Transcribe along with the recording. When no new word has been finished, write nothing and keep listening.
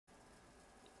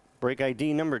Break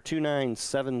ID number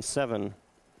 2977.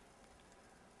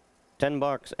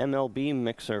 $10 MLB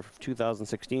Mixer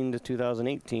 2016 to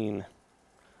 2018.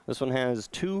 This one has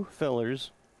 2 fillers,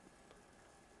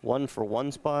 one for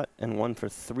 1 spot and one for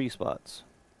 3 spots.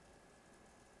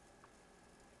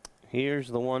 Here's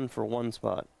the one for 1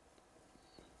 spot.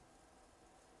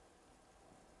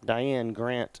 Diane,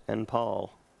 Grant, and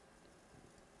Paul.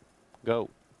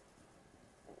 Go.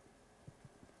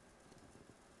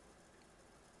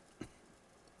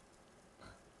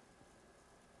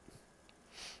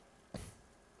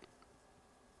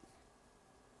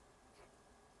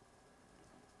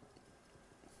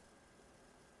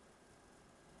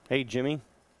 Hey, Jimmy.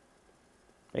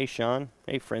 Hey, Sean.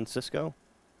 Hey, Francisco.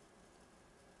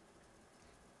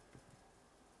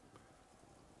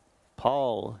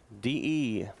 Paul,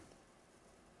 D.E.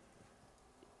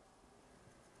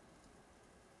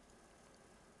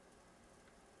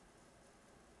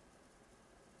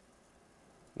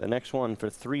 The next one for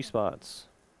 3 spots.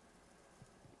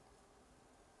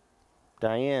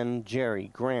 Diane,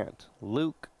 Jerry, Grant,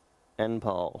 Luke, and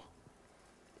Paul.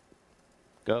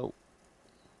 Go.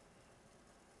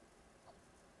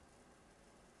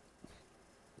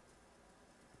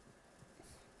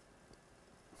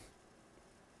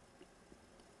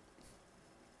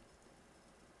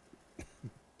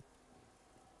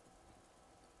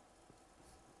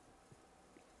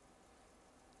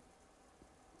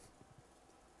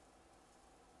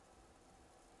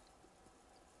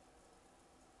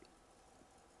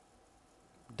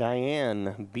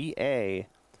 Diane, B.A.,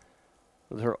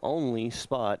 with her only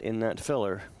spot in that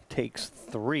filler, takes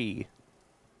 3.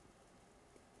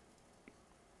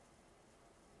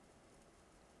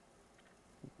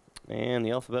 And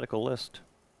the alphabetical list.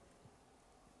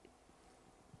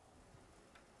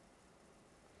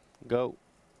 Go.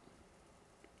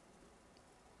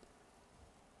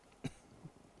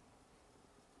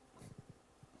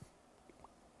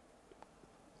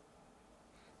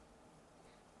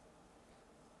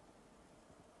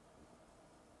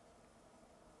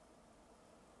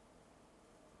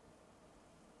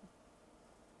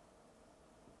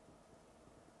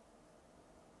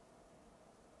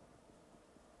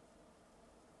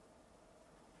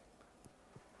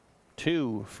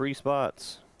 Two free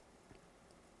spots.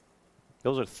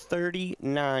 Those are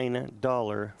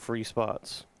 $39 free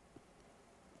spots.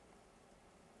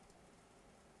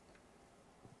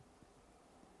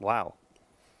 Wow.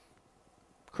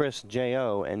 Chris,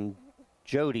 J.O., and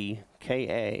Jody,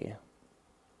 K.A.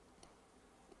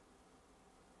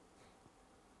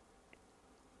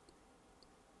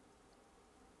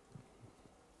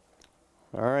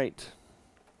 All right.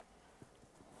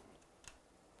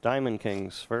 Diamond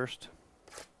Kings first.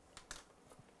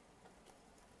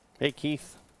 Hey,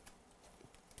 Keith.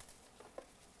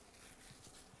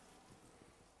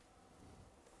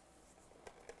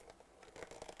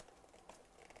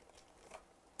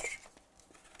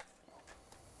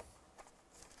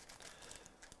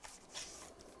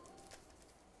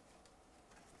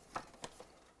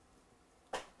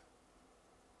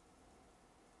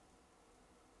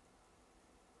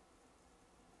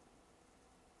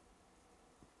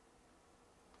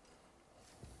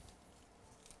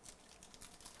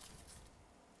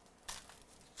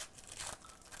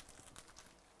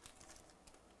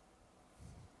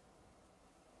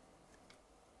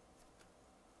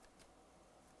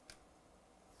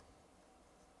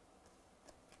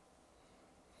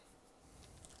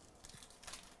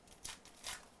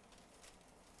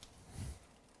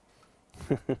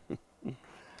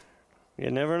 You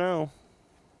never know.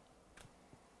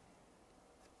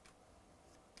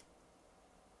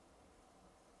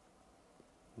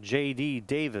 J.D.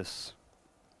 Davis.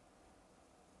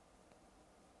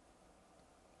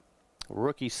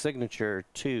 Rookie signature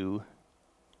to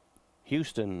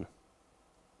Houston.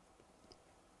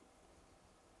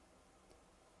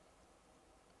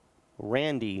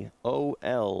 Randy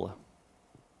O.L.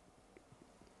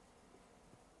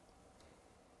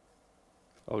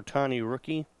 Ohtani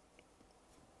rookie.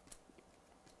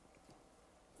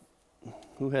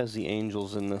 Who has the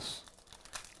Angels in this?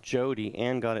 Jody,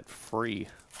 and got it free.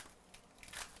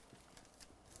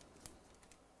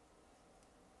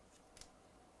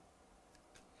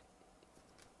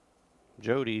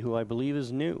 Jody, who I believe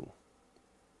is new.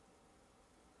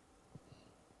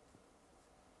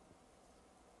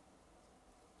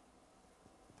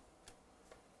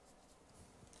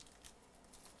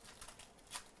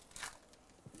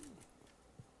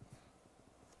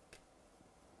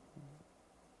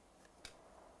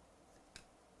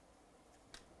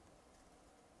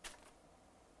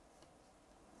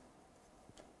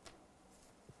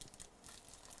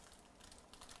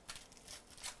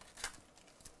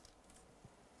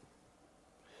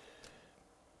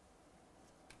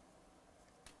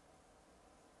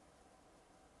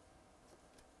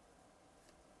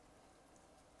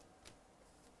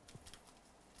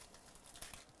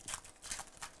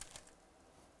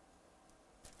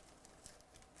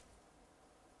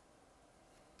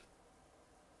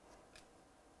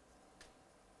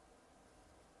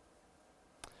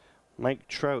 Mike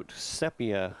Trout,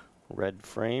 sepia, red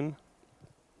frame.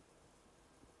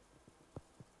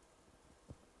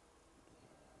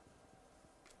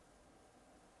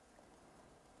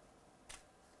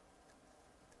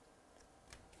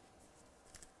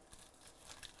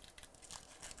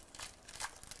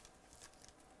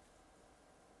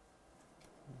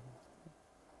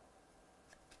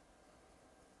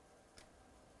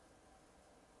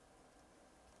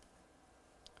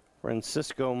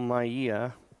 Francisco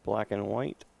Maia, black and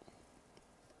white.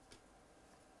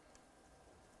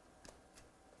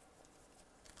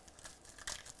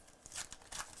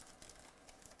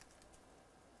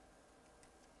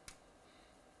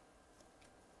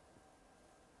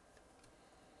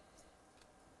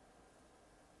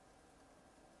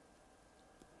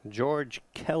 George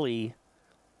Kelly,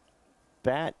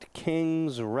 Bat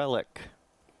Kings relic.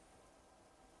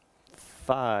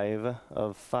 5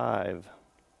 of 5.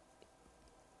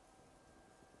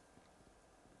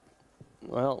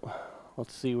 Well,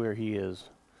 let's see where he is.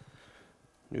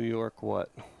 New York what?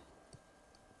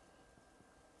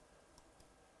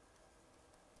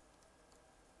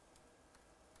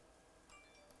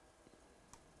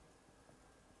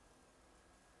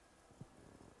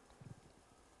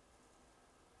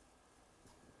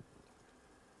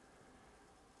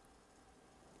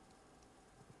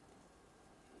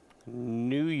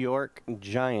 New York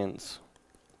Giants,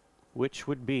 which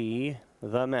would be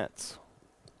the Mets.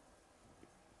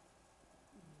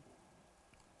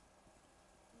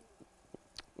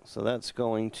 So that's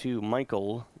going to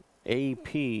Michael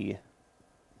A.P.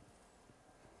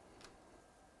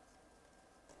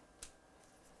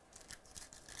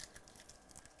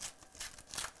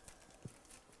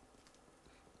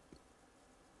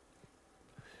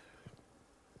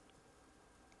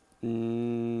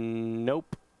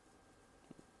 Nope.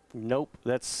 Nope,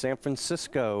 that's San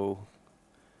Francisco.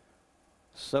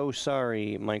 So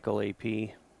sorry, Michael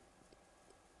A.P.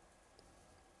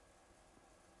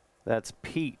 That's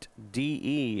Pete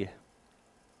D.E.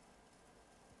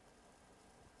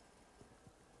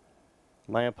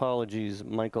 My apologies,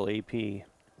 Michael A.P.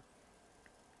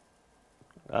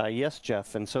 Yes,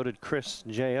 Jeff, and so did Chris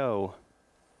J.O.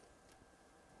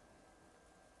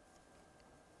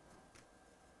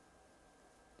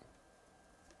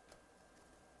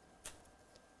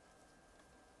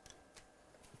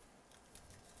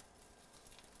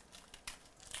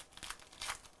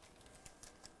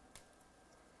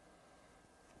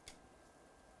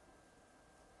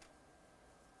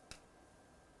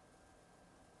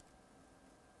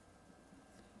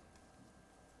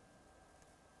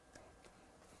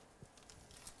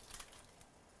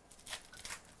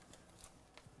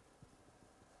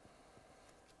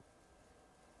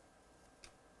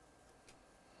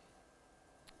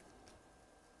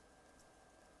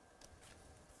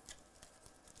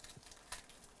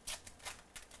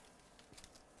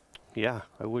 Yeah,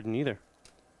 I wouldn't either.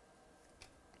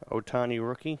 Ohtani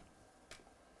rookie.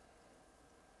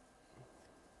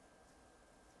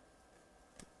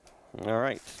 All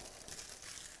right.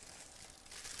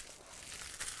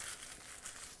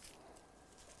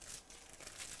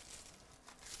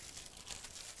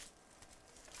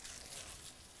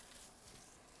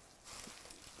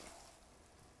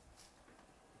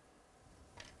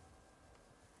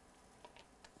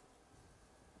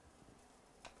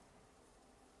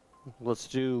 Let's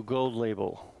do gold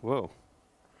label. Whoa.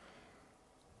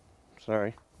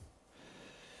 Sorry.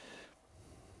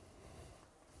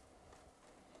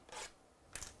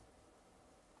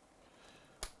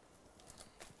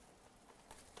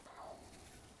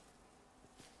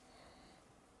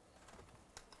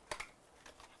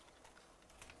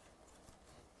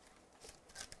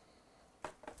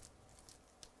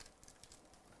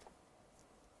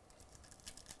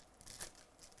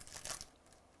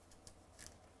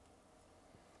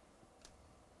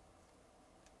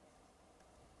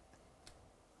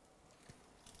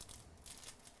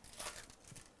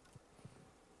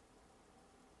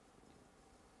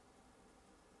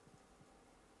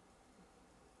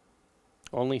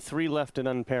 Only 3 left in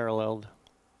unparalleled.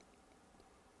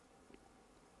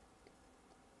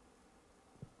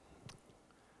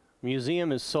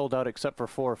 Museum is sold out except for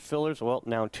 4 fillers. Well,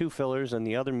 now 2 fillers, and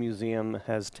the other museum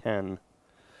has 10.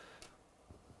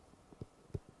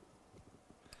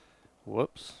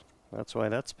 Whoops. That's why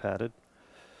that's padded.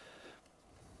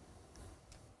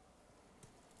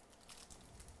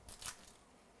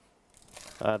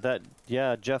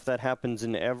 Yeah, Jeff, that happens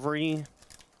in every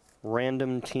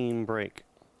random team break.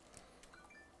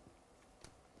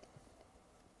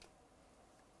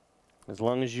 As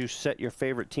long as you set your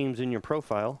favorite teams in your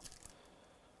profile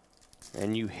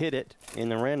and you hit it in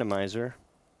the randomizer,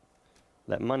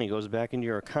 That money goes back into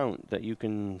your account that you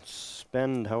can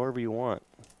spend however you want.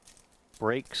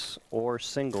 Breaks or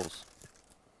singles.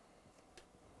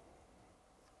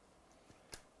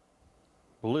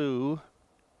 Blue,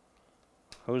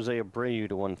 Jose Abreu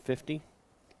to 150.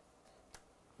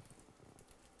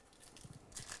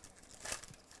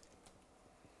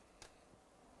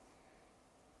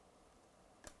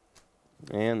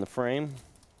 And the frame.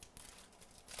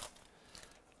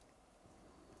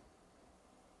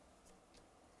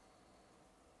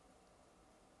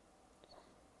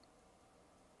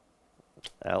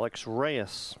 Alex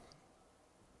Reyes.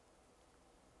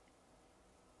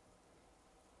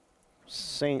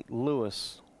 St.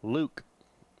 Louis, Luke,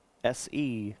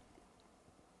 S.E.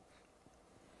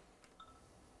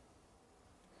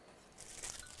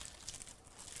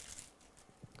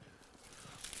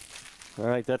 All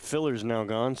right, that filler's now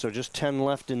gone, so just 10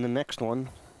 left in the next one.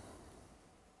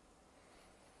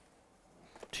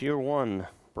 Tier 1,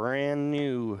 brand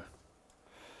new.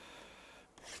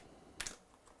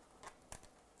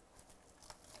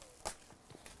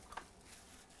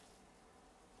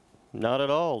 Not at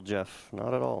all, Jeff.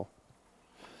 Not at all.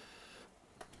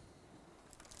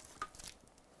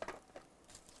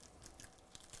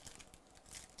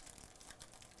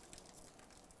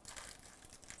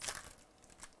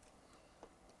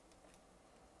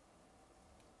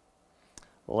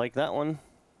 Like that one.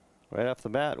 Right off the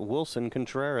bat, Wilson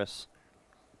Contreras.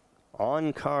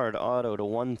 On card auto to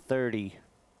 130.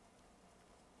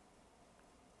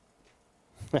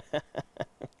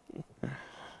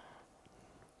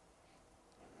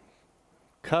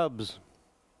 Cubs.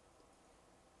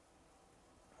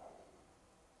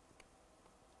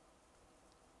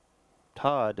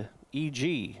 Todd,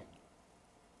 E.G.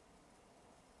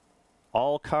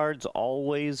 All cards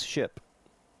always ship.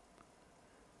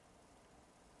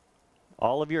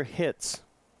 All of your hits,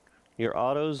 your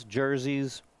autos,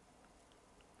 jerseys,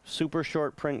 super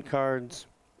short print cards,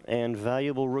 and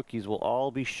valuable rookies will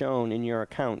all be shown in your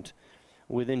account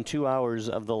within 2 hours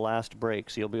of the last break,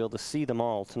 so you'll be able to see them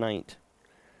all tonight.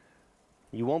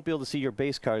 You won't be able to see your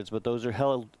base cards, but those are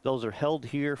held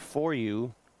here for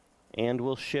you and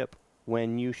will ship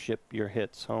when you ship your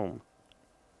hits home.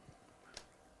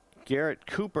 Garrett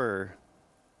Cooper,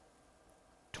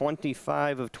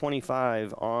 25 of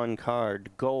 25 on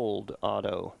card, gold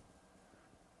auto.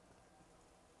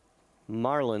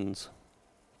 Marlins,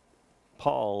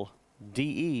 Paul,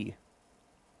 D.E.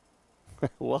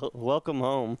 Welcome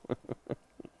home.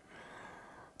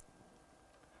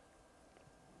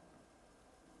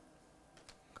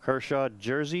 Kershaw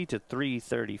jersey to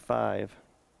 335.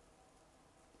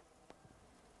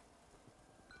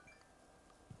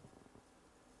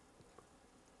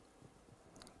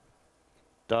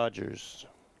 Dodgers.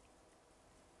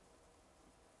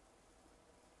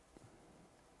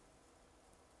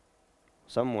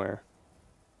 Somewhere.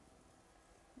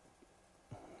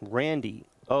 Randy,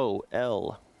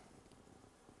 O.L.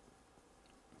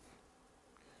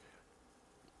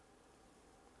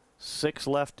 Six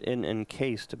left in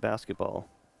encased basketball.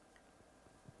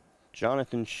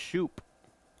 Jonathan Shoup,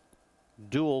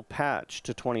 dual patch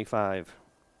to 25.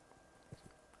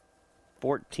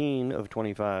 14 of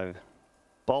 25.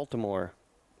 Baltimore.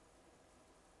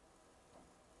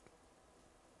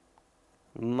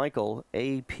 Michael,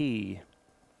 A.P.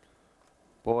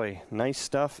 Boy, nice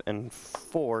stuff and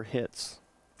 4 hits.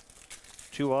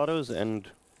 2 autos and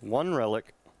 1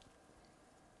 relic.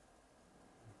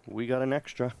 We got an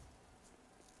extra.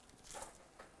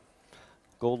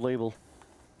 Gold label.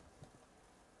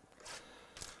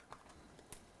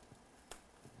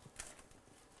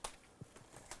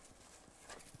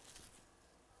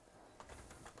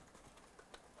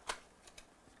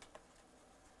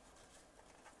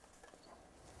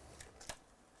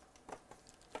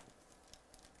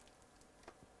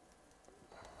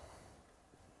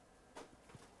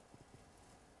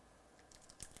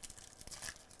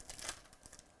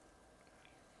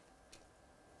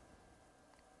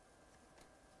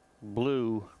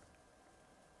 Blue,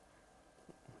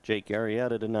 Jake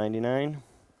Arrieta to 99.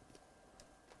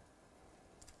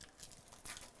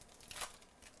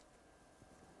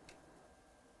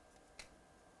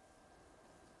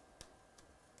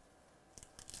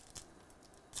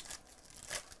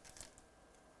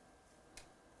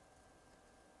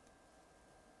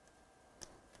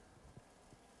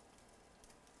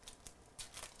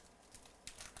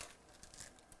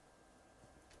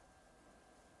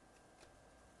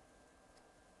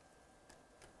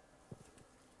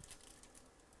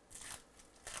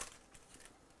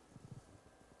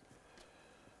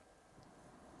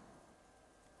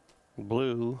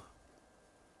 Blue,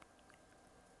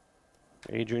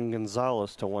 Adrian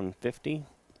Gonzalez to 150.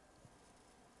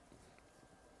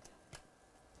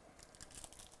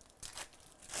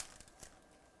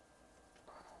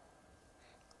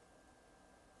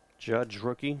 Judge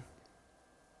rookie.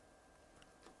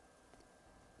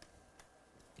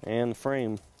 And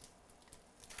frame.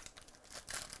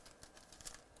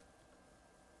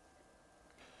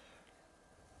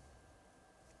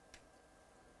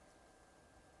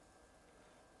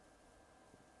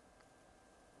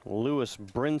 Lewis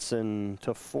Brinson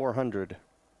to 400.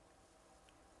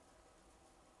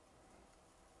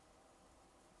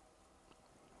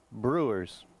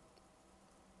 Brewers.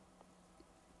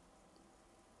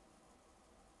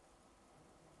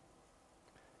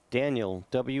 Daniel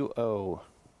W.O.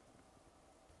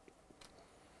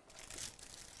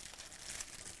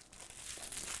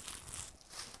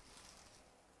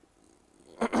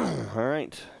 All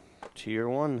right, tier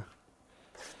 1.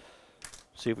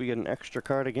 See if we get an extra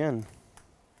card again.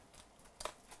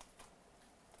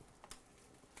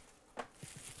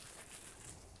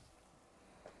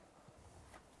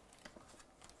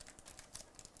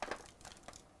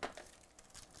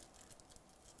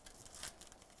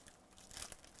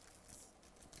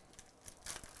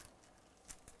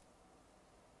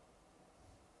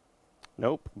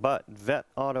 Nope, but Vet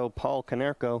Auto Paul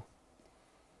Konerko.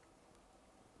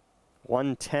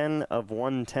 110 of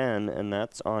 110, and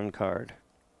that's on card.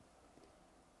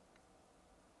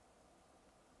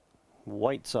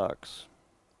 White Sox.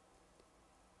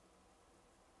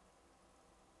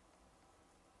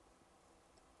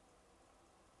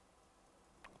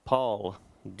 Paul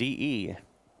D.E.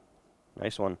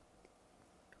 Nice one.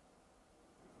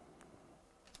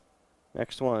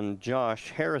 Next one,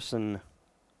 Josh Harrison.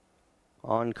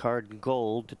 On card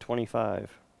gold to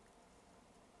 25.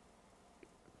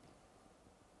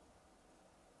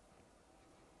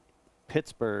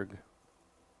 Pittsburgh.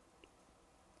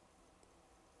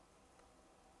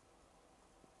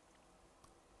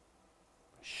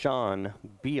 Sean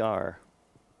B.R.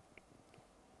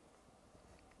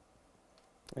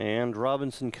 And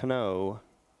Robinson Cano,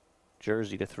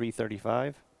 jersey to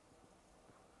 335.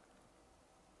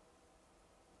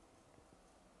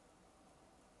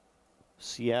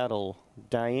 Seattle,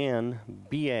 Diane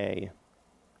B.A.,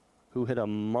 who hit a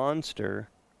monster.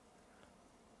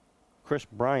 Chris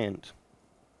Bryant.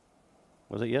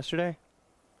 Was it yesterday?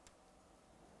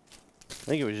 I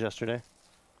think it was yesterday.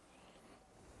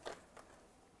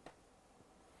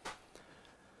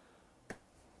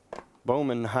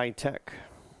 Bowman High Tech.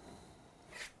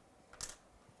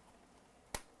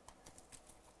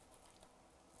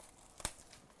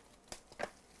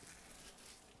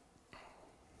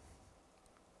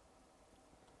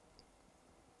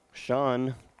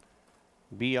 Sean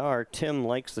BR. Tim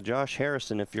likes the Josh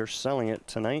Harrison if you're selling it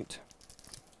tonight.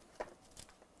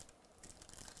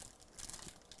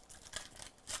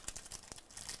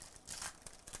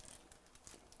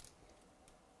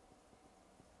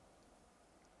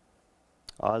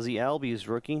 Ozzie Albies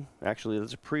rookie. Actually,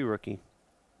 that's a pre-rookie.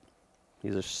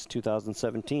 These are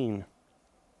 2017.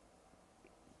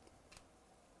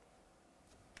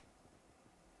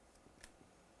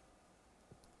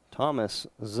 Thomas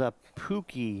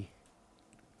Zapuki.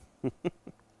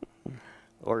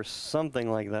 Or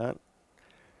something like that.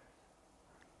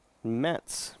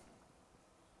 Mets.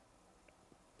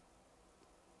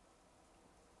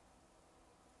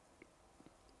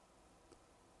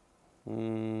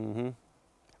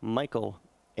 Michael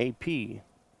AP.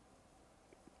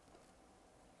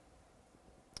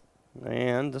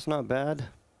 And that's not bad.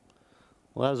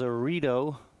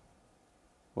 Lazaredo.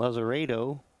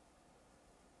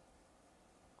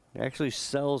 Actually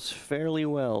sells fairly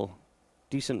well.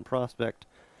 Decent prospect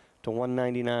to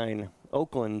 199.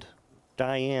 Oakland,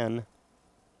 Diane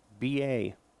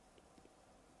B.A.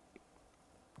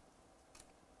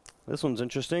 This one's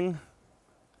interesting.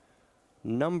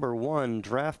 #1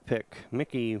 draft pick,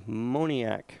 Mickey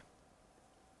Moniak.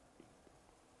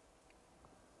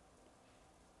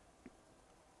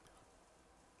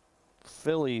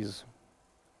 Phillies.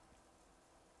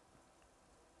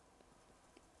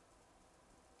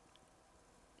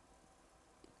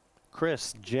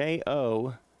 Chris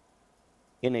J.O.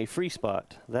 in a free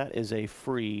spot. That is a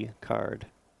free card.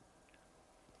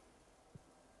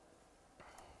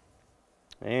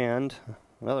 And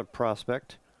another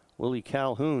prospect, Willie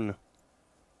Calhoun.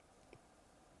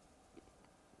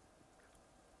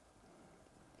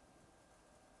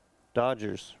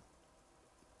 Dodgers.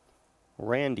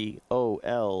 Randy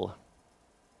O.L.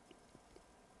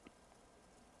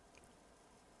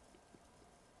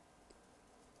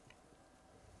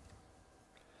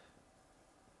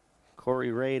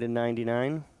 Corey Ray to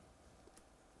 99.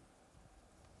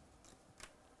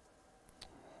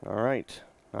 All right,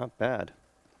 not bad.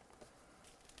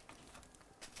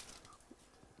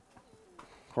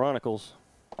 Chronicles.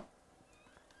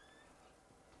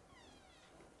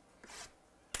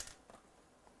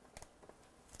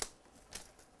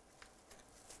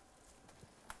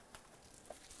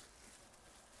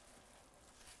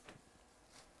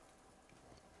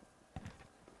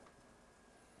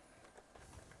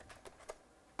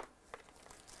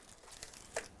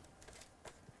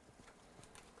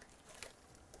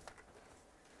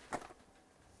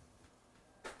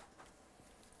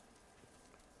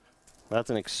 That's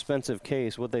an expensive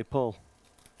case. What'd they pull?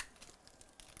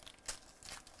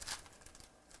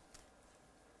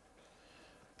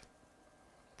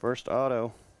 First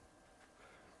auto.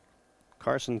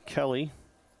 Carson Kelly.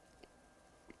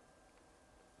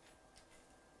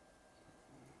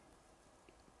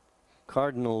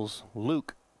 Cardinals,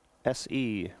 Luke,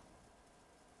 S.E.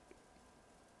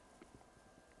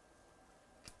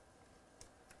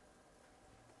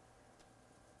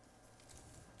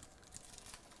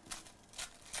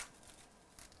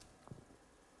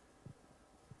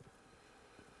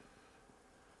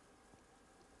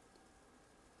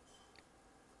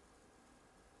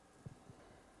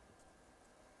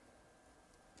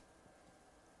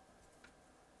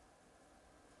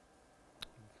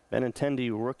 Benintendi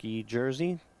rookie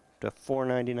jersey to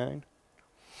 $4.99.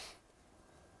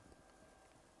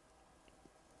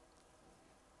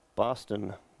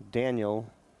 Boston,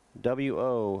 Daniel,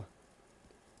 W.O.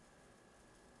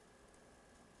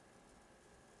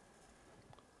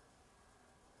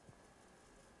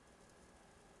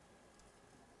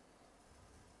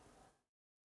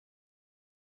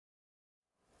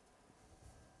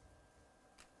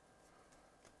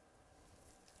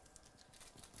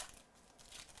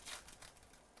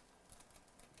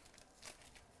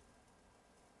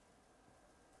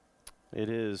 It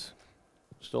is.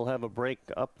 Still have a break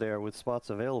up there with spots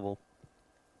available.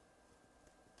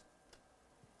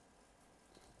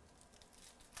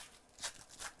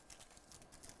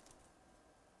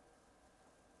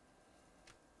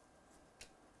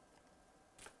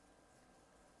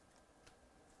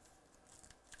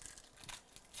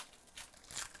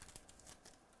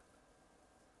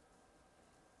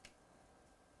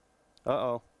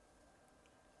 Uh-oh.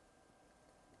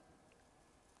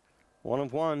 1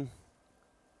 of 1.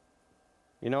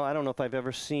 You know, I don't know if I've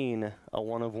ever seen a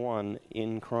 1 of 1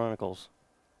 in Chronicles.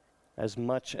 As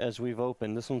much as we've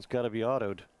opened, this one's got to be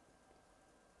autoed.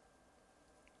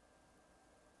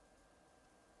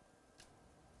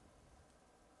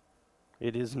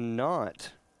 It is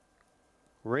not.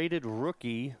 Rated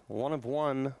rookie, 1 of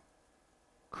 1,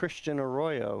 Christian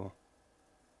Arroyo.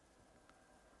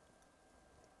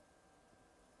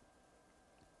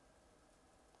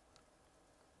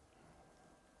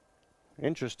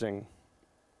 Interesting.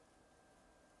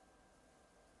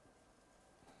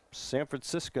 San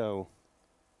Francisco.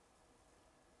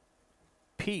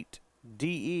 Pete,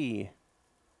 D.E.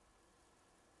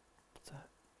 What's that?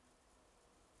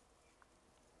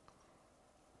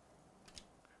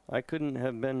 I couldn't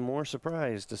have been more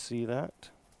surprised to see that.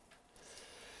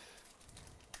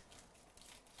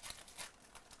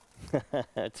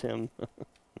 Tim.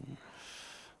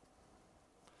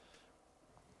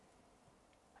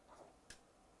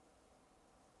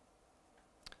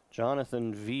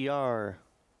 Jonathan, VR.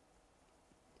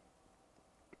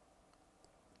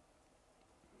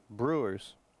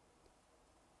 Brewers.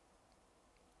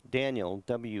 Daniel,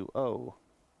 W.O.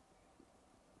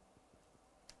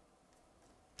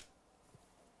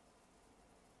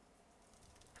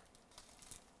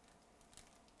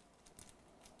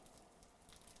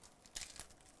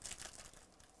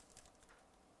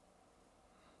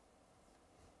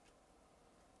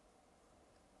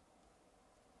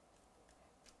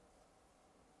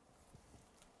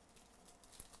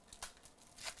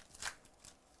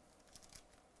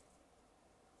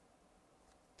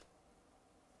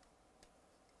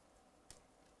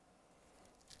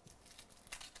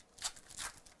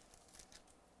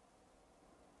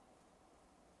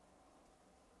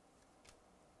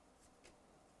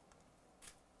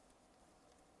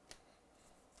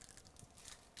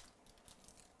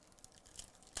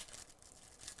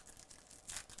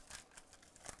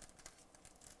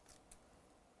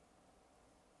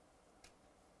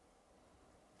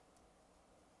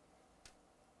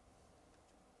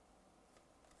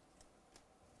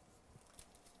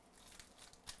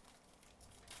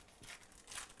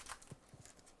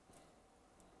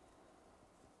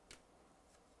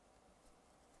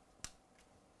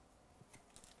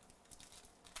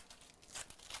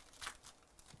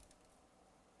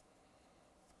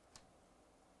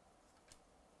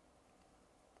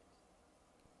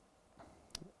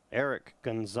 Eric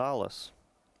Gonzalez.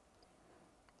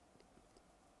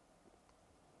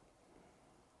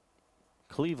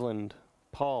 Cleveland,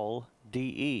 Paul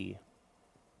D.E.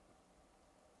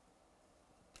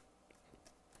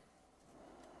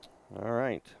 All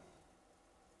right.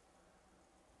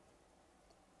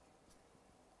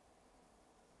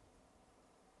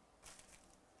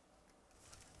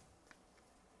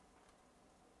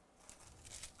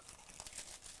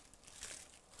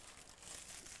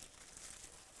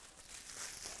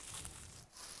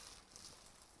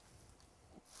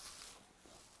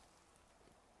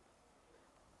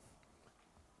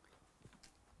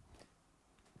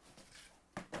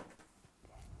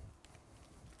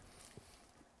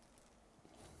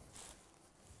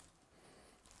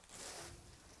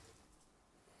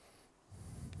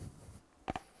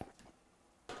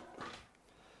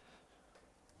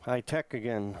 High tech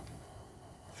again.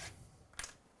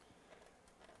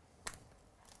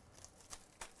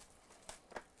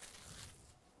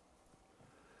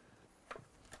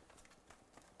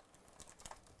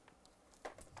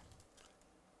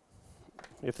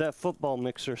 If that football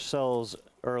mixer sells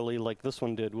early like this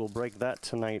one did, we'll break that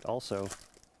tonight also.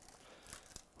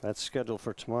 That's scheduled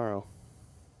for tomorrow.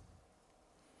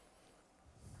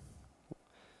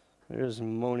 There's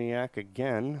Moniac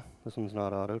again. This one's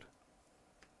not autoed.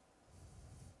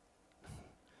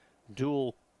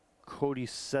 Dual Cody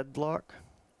Sedlock.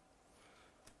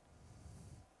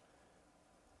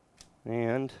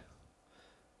 And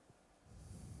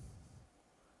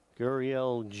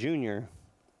Gurriel Jr.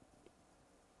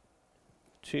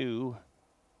 to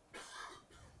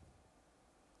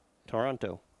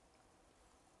Toronto.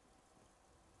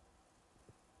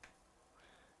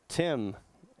 Tim,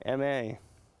 M.A.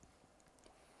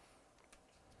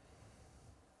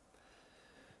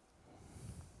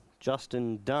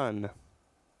 Justin Dunn.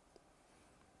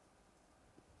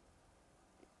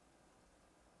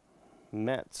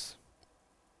 Mets.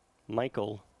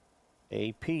 Michael,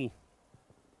 A.P.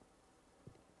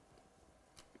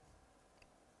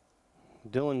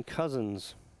 Dylan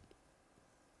Cousins.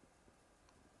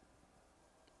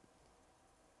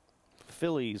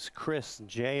 Phillies, Chris,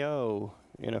 J.O.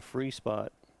 in a free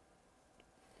spot.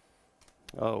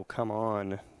 Oh, come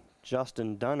on.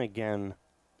 Justin Dunn again.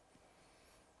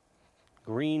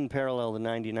 Green parallel to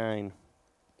 99.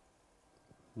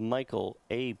 Michael,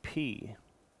 A.P.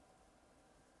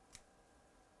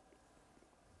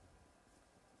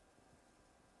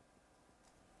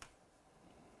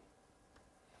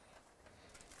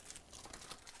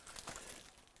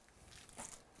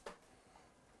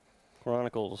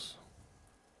 Chronicles.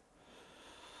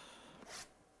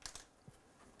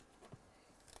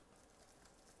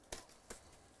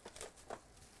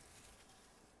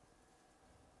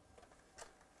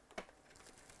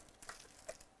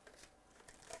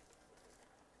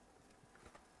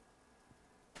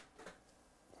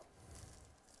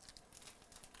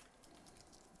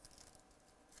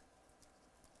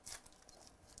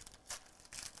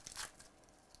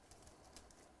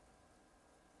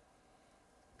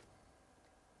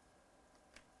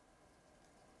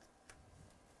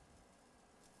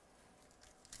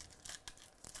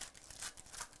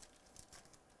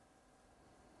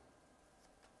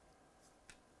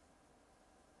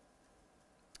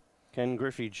 Ken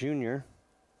Griffey Jr.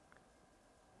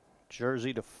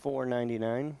 Jersey to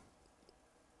 499.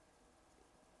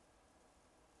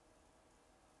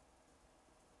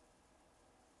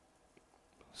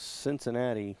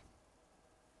 Cincinnati.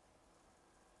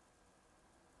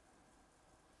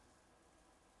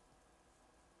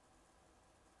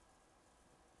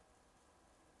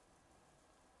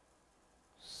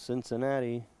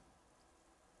 Cincinnati.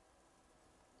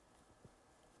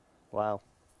 Wow.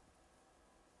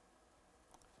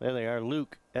 There they are,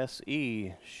 Luke,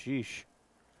 S.E. Sheesh.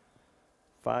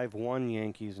 5-1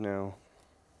 Yankees now.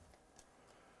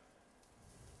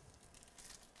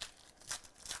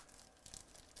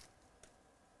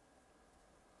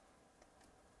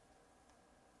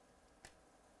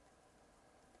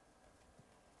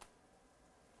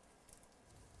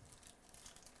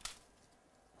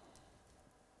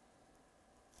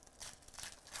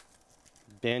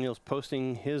 Daniel's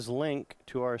posting his link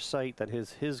to our site that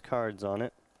has his cards on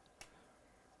it.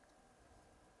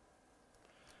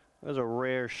 There's a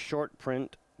rare short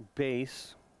print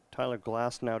base. Tyler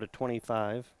Glass now to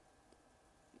 25.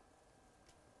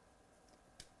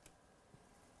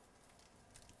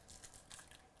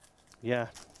 Yeah,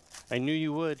 I knew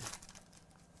you would.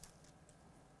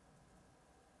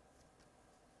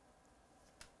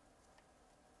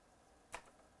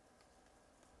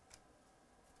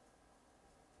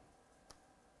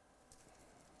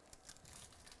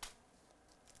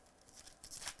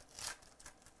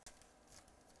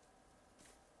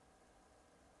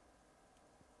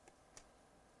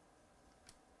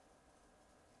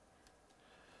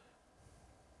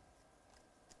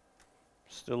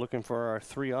 Still looking for our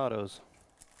 3 autos.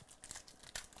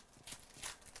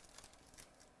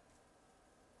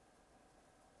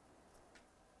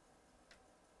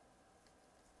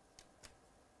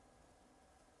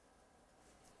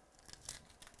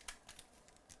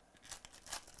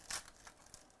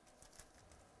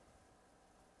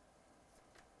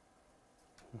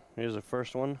 Here's the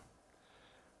first one.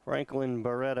 Franklin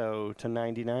Barreto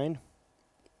 /99.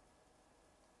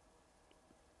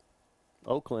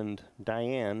 Oakland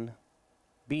Diane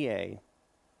BA.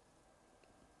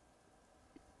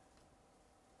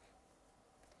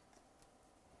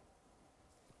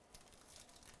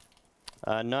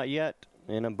 Not yet.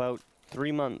 In about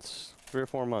 3 months, 3 or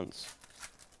 4 months.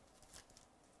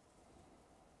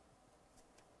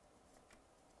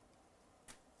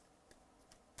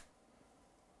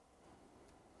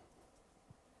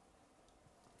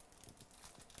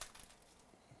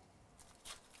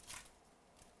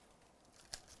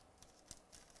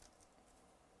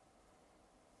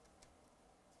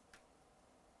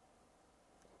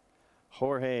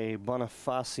 Jorge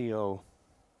Bonifacio.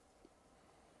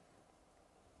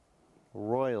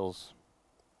 Royals.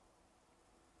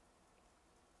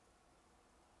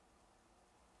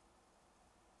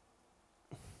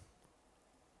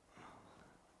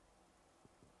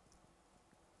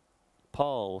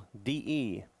 Paul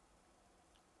D.E.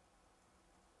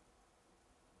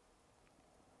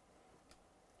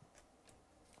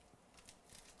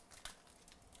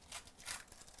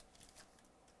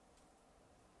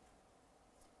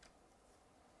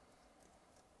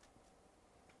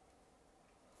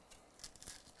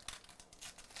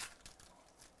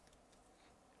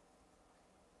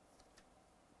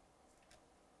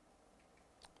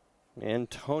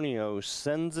 Antonio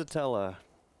Senzatella.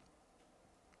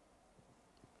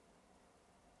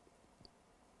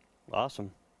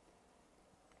 Awesome.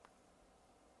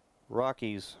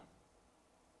 Rockies.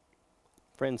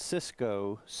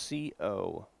 Francisco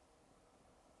C.O.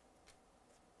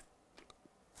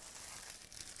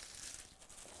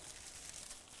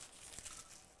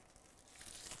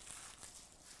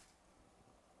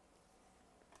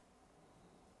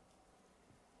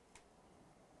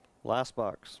 Last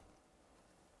box.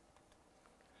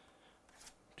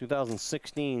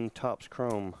 2016 Topps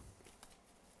Chrome.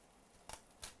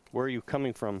 Where are you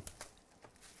coming from?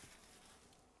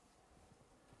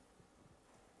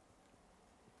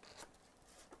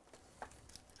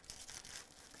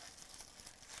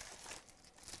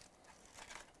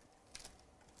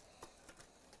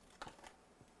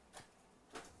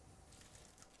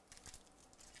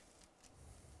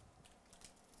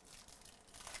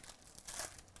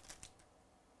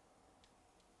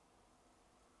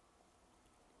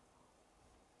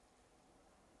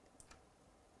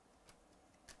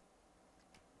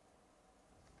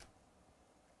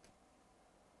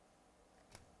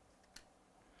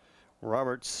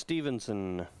 Robert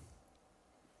Stevenson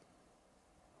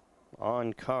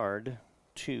on card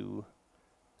to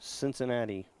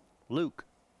Cincinnati. Luke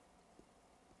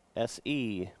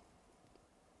S.E.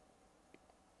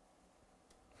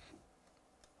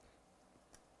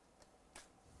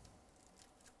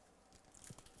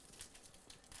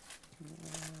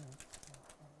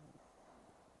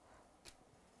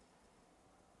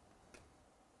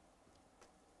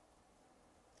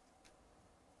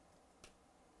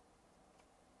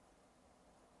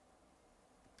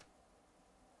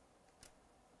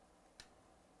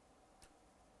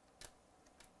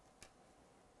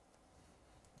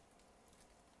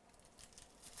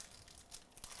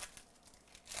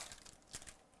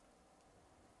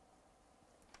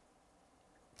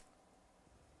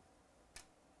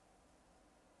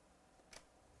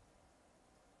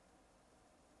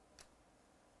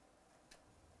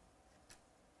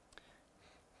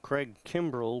 Craig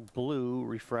Kimbrell blue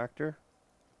refractor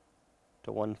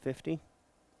to 150.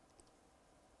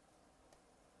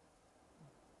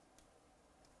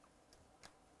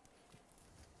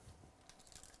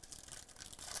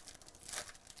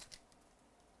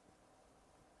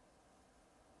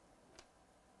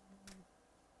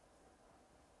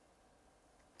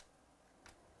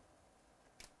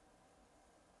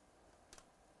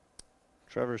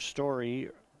 Trevor Story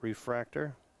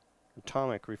refractor,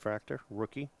 atomic refractor,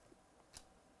 rookie.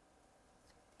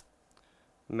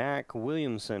 Mac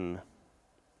Williamson.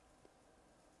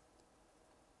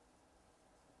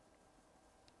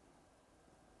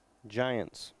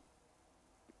 Giants.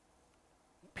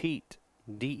 Pete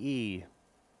D.E.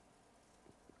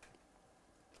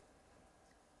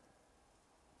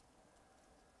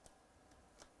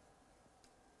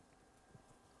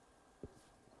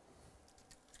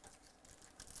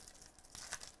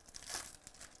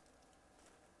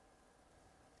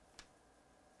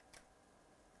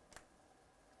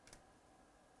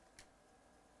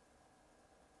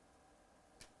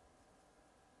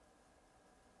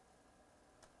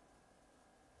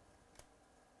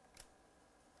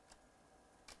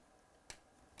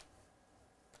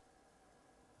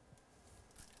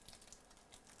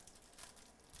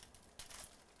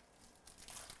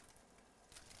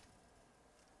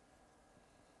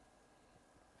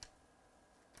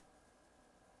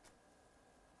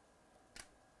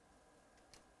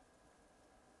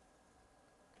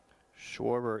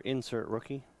 Schwarber insert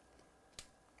rookie.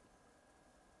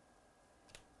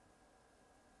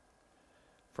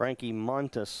 Frankie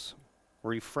Montas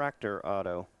refractor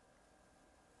auto.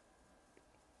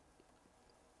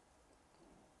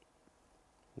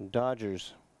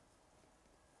 Dodgers.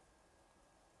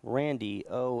 Randy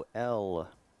O.L.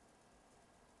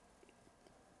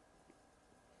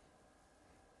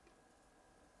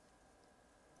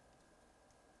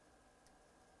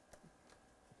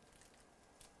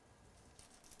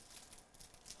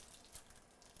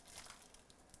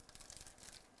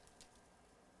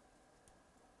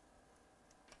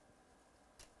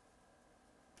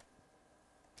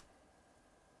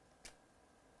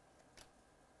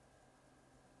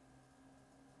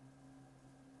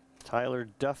 Tyler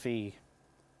Duffy.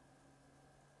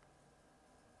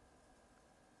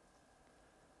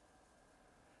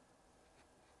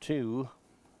 To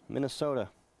Minnesota.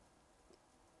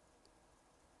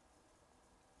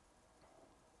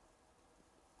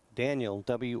 Daniel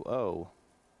W.O.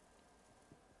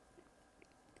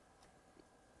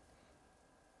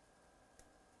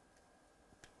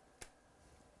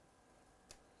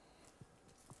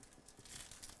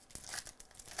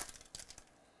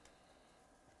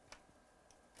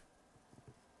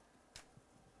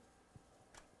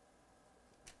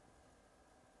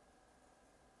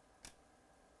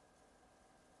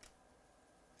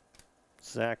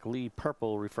 Zach Lee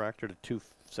purple refractor to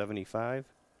 275.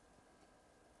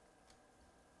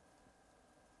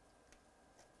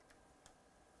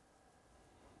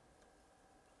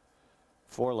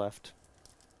 Four left.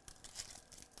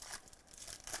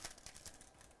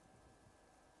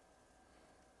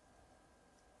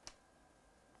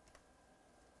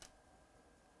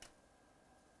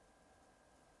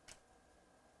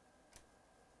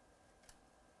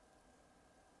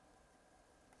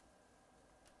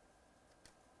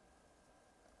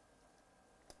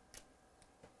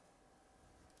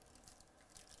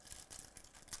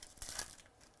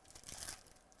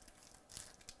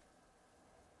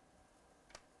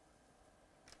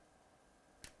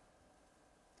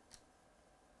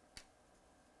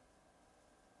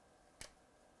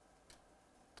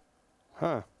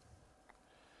 Huh.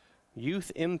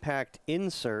 Youth Impact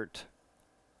insert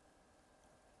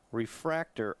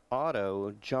refractor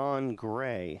auto John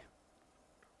Gray.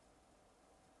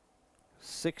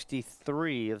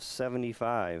 63 of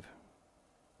 75.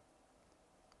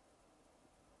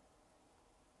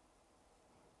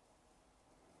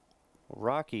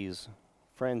 Rockies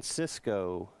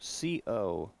Francisco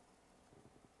C.O.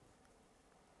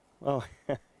 Oh,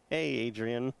 hey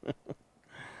Adrian.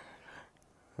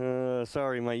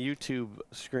 Sorry, my YouTube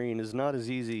screen is not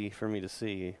as easy for me to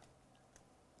see.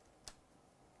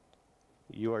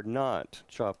 You are not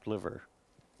chopped liver.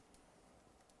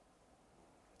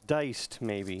 Diced,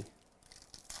 maybe.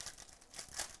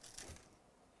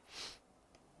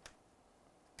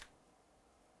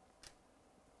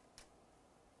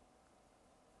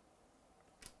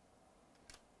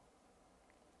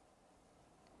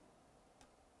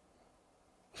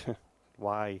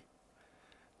 Why?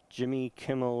 Jimmy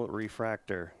Kimmel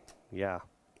refractor. Yeah.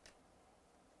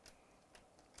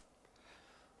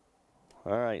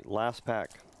 All right, last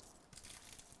pack.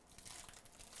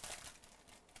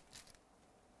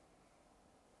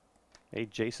 Hey,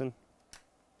 Jason.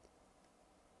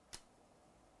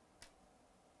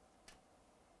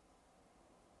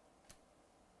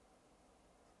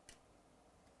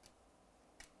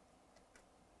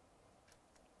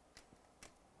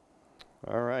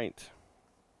 All right.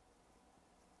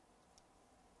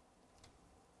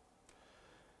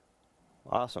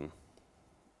 Awesome.